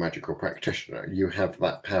as a magical practitioner. You have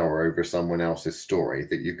that power over someone else's story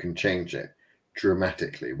that you can change it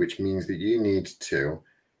dramatically, which means that you need to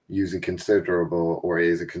use a considerable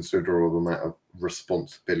amount of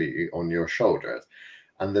responsibility on your shoulders.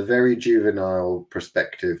 And the very juvenile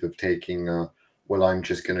perspective of taking well, I'm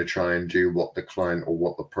just going to try and do what the client or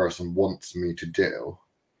what the person wants me to do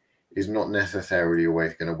is not necessarily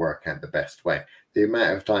always going to work out the best way. The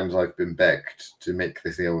amount of times I've been begged to make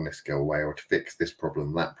this illness go away or to fix this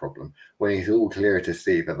problem, that problem, when it's all clear to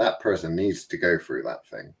see that that person needs to go through that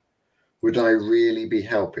thing, would I really be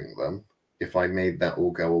helping them if I made that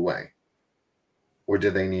all go away? Or do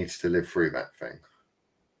they need to live through that thing?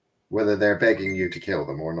 Whether they're begging you to kill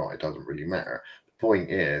them or not, it doesn't really matter. The point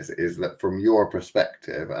is that from your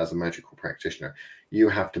perspective as a magical practitioner, you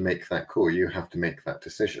have to make that call. You have to make that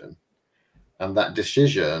decision. And that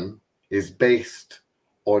decision is based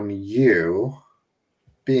on you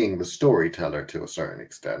being the storyteller to a certain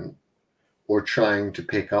extent, or trying to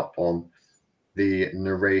pick up on the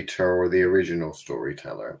narrator or the original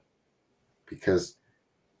storyteller. Because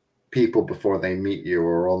people, before they meet you,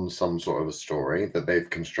 are on some sort of a story that they've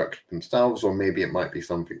constructed themselves, or maybe it might be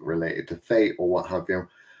something related to fate or what have you.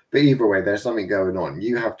 But either way, there's something going on.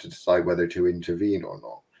 You have to decide whether to intervene or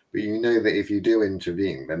not. But you know that if you do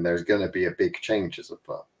intervene, then there's going to be a big change as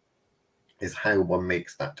afoot. Is how one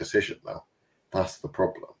makes that decision, though. That's the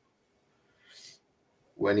problem.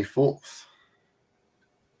 Any thoughts?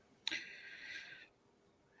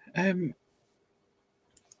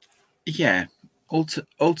 Yeah.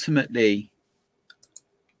 Ultimately,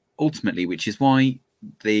 which is why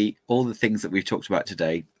all the things that we've talked about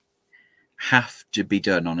today have to be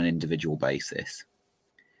done on an individual basis.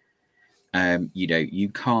 You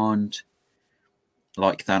can't,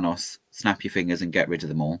 like Thanos, snap your fingers and get rid of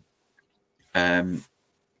them all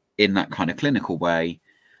in that kind of clinical way,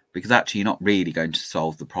 because actually you're not really going to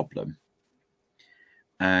solve the problem,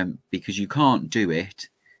 because you can't do it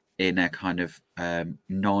in a kind of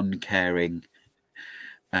non-caring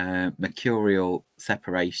mercurial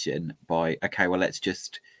separation by, okay, well, let's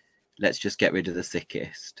just get rid of the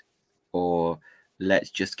sickest, or let's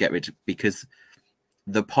just get rid of, because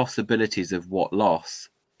the possibilities of what loss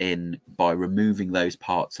by removing those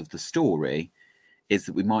parts of the story is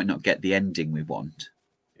that we might not get the ending we want.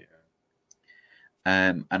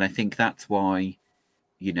 And I think that's why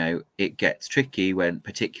it gets tricky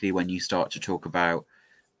particularly when you start to talk about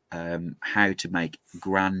how to make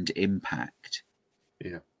grand impact.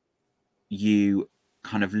 You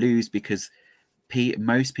kind of lose, because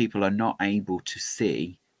most people are not able to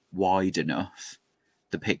see wide enough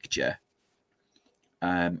the picture.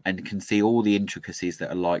 and can see all the intricacies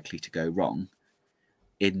that are likely to go wrong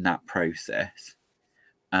in that process.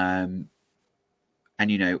 And,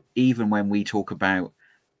 you know, even when we talk about,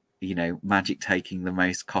 you know, magic taking the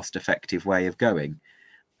most cost-effective way of going,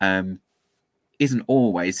 isn't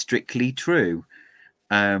always strictly true.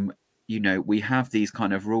 You know, we have these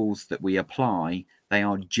kind of rules that we apply. They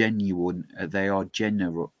are genuine. They are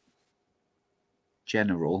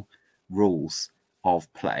general rules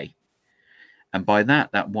of play. And by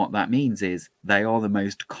that what that means is they are the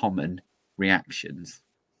most common reactions.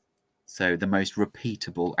 So the most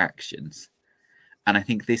repeatable actions. And I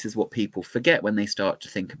think this is what people forget when they start to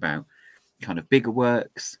think about kind of bigger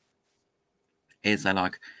works, is they're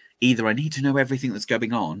like, either I need to know everything that's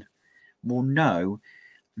going on. Well, no,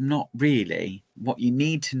 not really. What you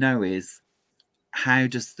need to know is, how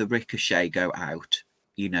does the ricochet go out?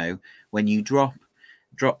 You know, when you drop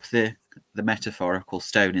the metaphorical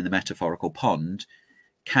stone in the metaphorical pond,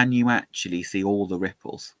 can you actually see all the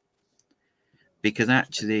ripples? Because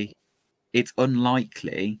actually, it's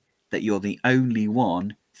unlikely that you're the only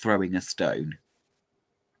one throwing a stone.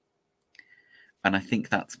 And I think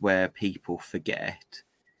that's where people forget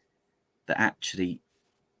that actually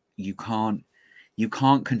you can't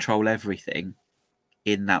control everything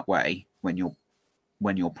in that way when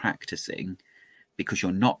you're practicing, because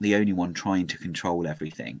you're not the only one trying to control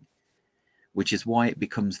everything, which is why it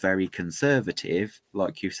becomes very conservative,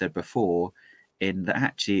 like you said before, in that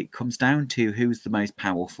actually it comes down to who's the most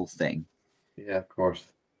powerful thing. Yeah, of course.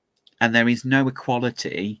 And there is no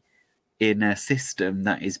equality in a system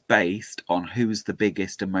that is based on who's the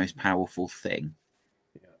biggest and most powerful thing.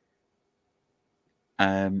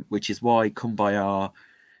 Yeah. Which is why Kumbaya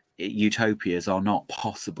utopias are not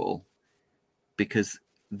possible, because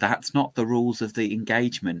that's not the rules of the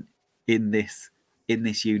engagement in this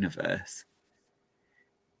universe,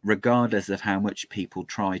 regardless of how much people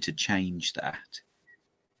try to change that.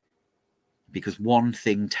 Because one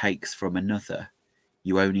thing takes from another.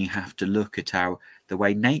 You only have to look at the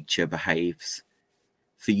way nature behaves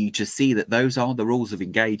for you to see that those are the rules of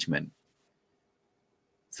engagement.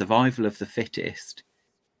 Survival of the fittest,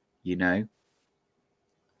 you know,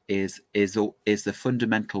 is the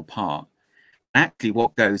fundamental part. Actually,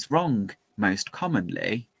 what goes wrong most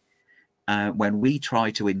commonly when we try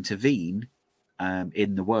to intervene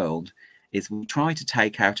in the world is we try to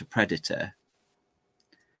take out a predator.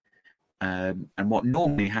 And what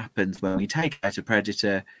normally happens when we take out a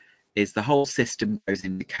predator is the whole system goes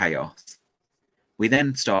into chaos. We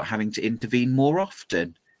then start having to intervene more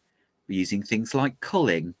often, using things like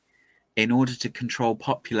culling in order to control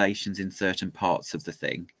populations in certain parts of the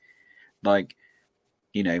thing. Like,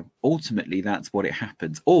 you know, ultimately that's what it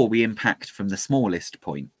happens. Or we impact from the smallest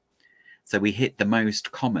point. So we hit the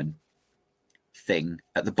most common thing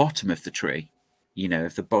at the bottom of the tree, you know,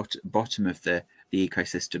 of the bottom of the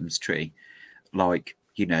ecosystem's tree. Like,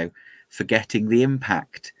 you know, forgetting the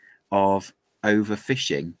impact of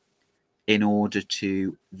overfishing in order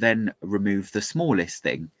to then remove the smallest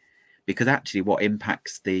thing. Because actually what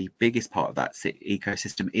impacts the biggest part of that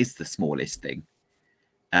ecosystem is the smallest thing.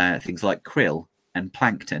 Things like krill and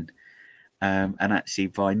plankton. And actually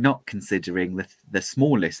by not considering the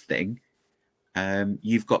smallest thing,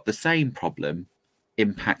 you've got the same problem,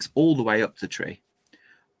 impacts all the way up the tree.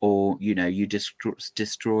 Or, you know, you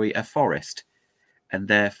destroy a forest, and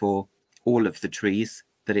therefore all of the trees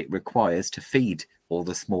that it requires to feed all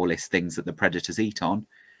the smallest things that the predators eat on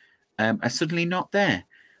are suddenly not there.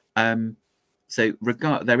 So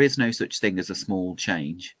there is no such thing as a small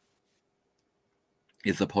change,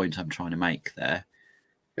 is the point I'm trying to make there.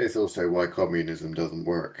 It's also why communism doesn't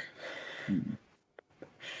work.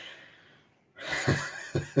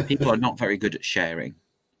 People are not very good at sharing.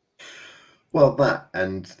 Well, that,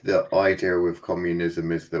 and the idea with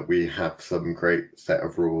communism is that we have some great set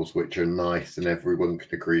of rules which are nice and everyone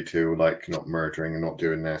can agree to, like not murdering and not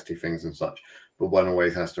doing nasty things and such. But one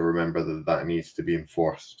always has to remember that that needs to be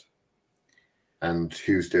enforced. And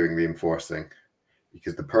who's doing the enforcing?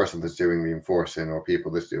 Because the person that's doing the enforcing, or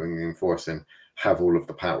people that's doing the enforcing, have all of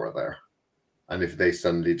the power there. And if they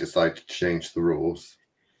suddenly decide to change the rules,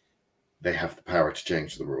 they have the power to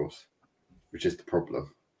change the rules, which is the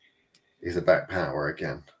problem. Is about power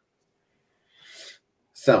again.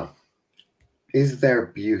 So, is there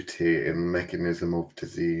beauty in the mechanism of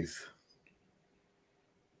disease?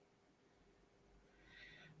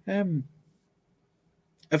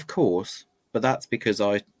 Of course, but that's because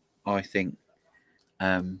I think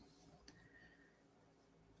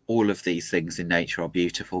all of these things in nature are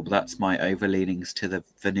beautiful. But that's my overleanings to the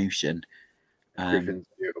Venusian. Everything's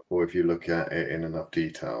beautiful if you look at it in enough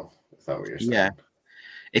detail. Is that what you're saying? Yeah.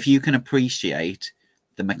 If you can appreciate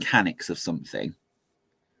the mechanics of something,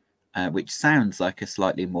 which sounds like a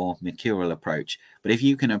slightly more mercurial approach. But if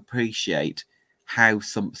you can appreciate how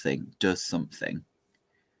something does something,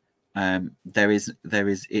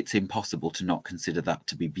 it's impossible to not consider that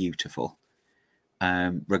to be beautiful,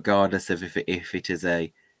 regardless of if it is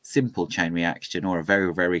a simple chain reaction or a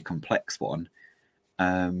very, very complex one.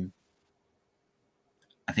 I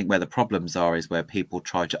think where the problems are is where people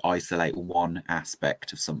try to isolate one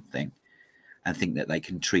aspect of something and think that they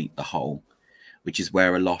can treat the whole, which is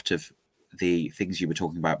where a lot of the things you were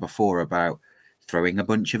talking about before about throwing a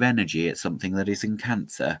bunch of energy at something that is in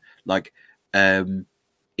cancer, like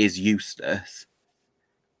is useless,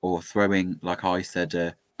 or throwing, like I said,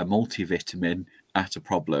 a multivitamin at a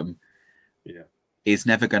problem is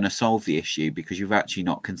never going to solve the issue, because you've actually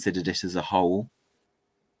not considered it as a whole.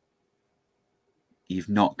 You've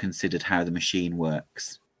not considered how the machine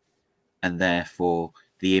works, and therefore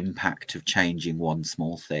the impact of changing one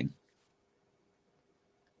small thing.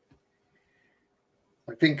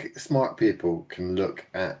 I think smart people can look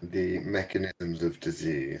at the mechanisms of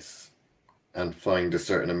disease and find a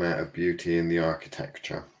certain amount of beauty in the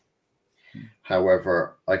architecture.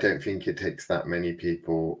 However, I don't think it takes that many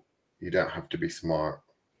people. You don't have to be smart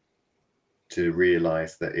to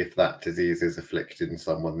realize that if that disease is afflicting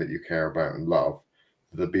someone that you care about and love,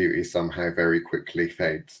 the beauty somehow very quickly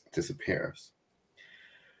fades, disappears.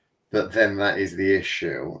 But then that is the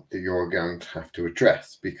issue that you're going to have to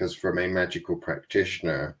address, because from a magical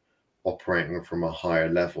practitioner operating from a higher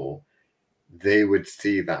level, they would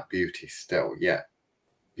see that beauty still,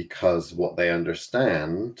 because what they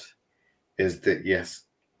understand is that, yes,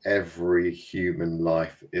 every human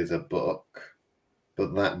life is a book,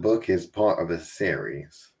 but that book is part of a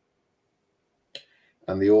series.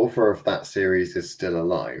 And the author of that series is still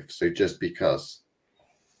alive. So just because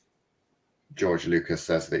George Lucas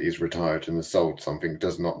says that he's retired and has sold something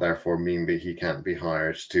does not therefore mean that he can't be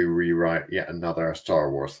hired to rewrite yet another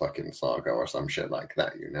Star Wars fucking saga or some shit like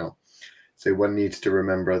that, you know? So one needs to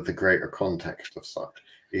remember the greater context of such.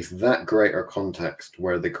 It's that greater context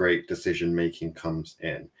where the great decision making comes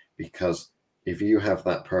in. Because if you have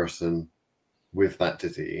that person with that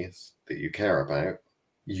disease that you care about,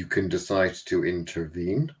 you can decide to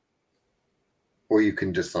intervene or you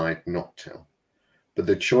can decide not to. But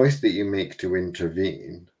the choice that you make to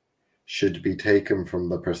intervene should be taken from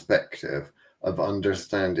the perspective of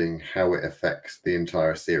understanding how it affects the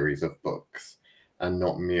entire series of books, and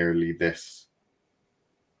not merely this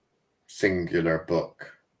singular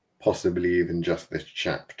book, possibly even just this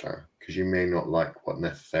chapter, because you may not like what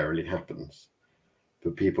necessarily happens.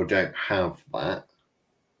 But people don't have that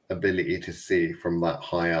ability to see from that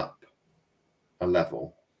high up a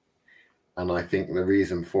level. And I think the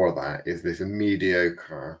reason for that is this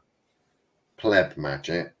mediocre pleb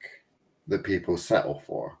magic that people settle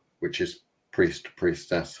for, which is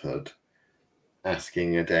priestesshood,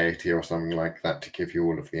 asking a deity or something like that to give you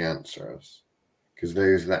all of the answers. Because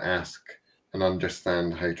those that ask and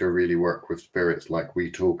understand how to really work with spirits, like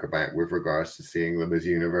we talk about with regards to seeing them as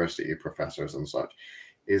university professors and such,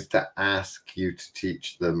 is to ask you to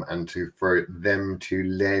teach them and for them to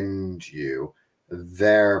lend you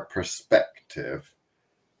their perspective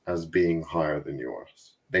as being higher than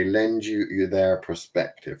yours. They lend you their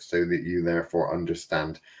perspective so that you therefore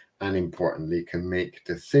understand, and importantly can make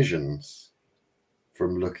decisions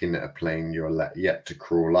from looking at a plane you're yet to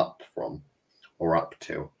crawl up from or up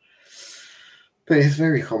to. But it's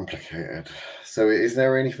very complicated. So is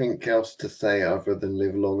there anything else to say other than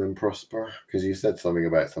live long and prosper? Because you said something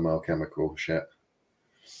about some alchemical shit.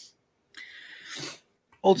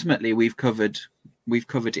 Ultimately, we've covered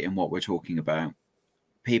it in what we're talking about.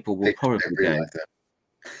 People will probably go.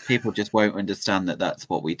 People just won't understand that that's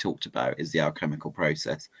what we talked about, is the alchemical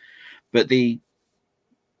process. But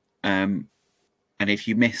and if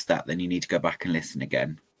you missed that, then you need to go back and listen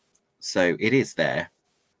again. So it is there.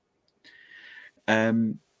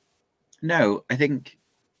 No, I think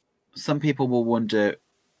some people will wonder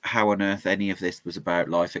how on earth any of this was about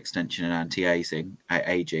life extension and anti-aging.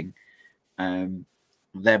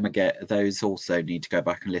 Them again, those also need to go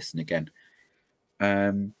back and listen again.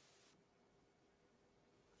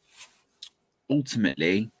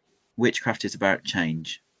 Ultimately, witchcraft is about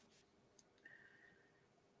change,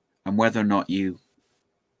 and whether or not you,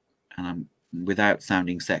 and I'm without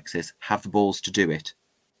sounding sexist, have the balls to do it.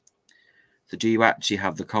 So do you actually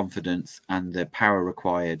have the confidence and the power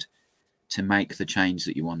required to make the change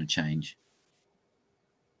that you want to change?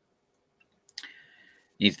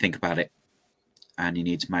 You need to think about it, and you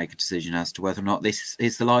need to make a decision as to whether or not this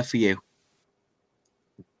is the life for you.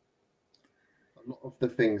 A lot of the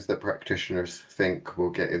things that practitioners think will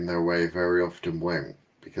get in their way very often won't.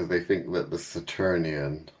 because they think that the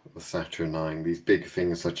Saturnian, the Saturnine, these big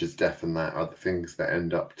things such as death and that are the things that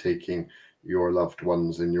end up taking your loved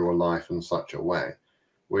ones in your life in such a way.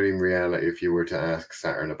 When in reality, if you were to ask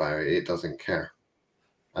Saturn about it, it doesn't care.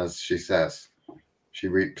 As she says, she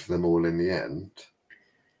reaps them all in the end.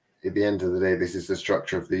 At the end of the day, this is the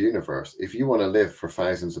structure of the universe. If you want to live for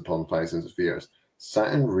thousands upon thousands of years,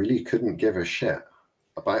 Saturn really couldn't give a shit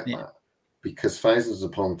about that, because thousands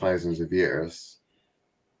upon thousands of years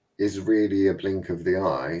is really a blink of the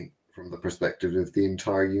eye from the perspective of the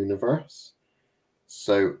entire universe.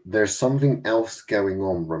 So there's something else going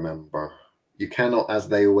on, remember. You cannot, as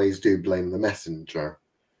they always do, blame the messenger.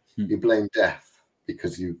 You blame death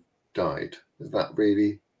because you died. Is that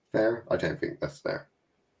really fair? I don't think that's fair.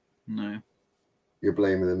 No. You're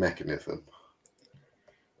blaming the mechanism.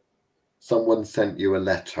 Someone sent you a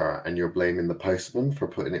letter and you're blaming the postman for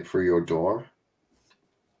putting it through your door.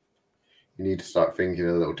 You need to start thinking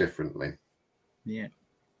a little differently. Yeah.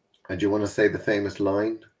 And do you want to say the famous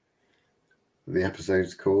line the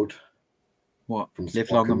episode's called? What? From Live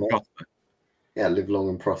Spock long and Mulder? prosper. Yeah, live long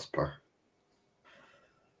and prosper.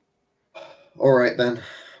 All right then.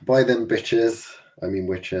 Bye then, bitches. I mean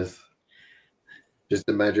witches. Just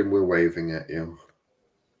imagine we're waving at you.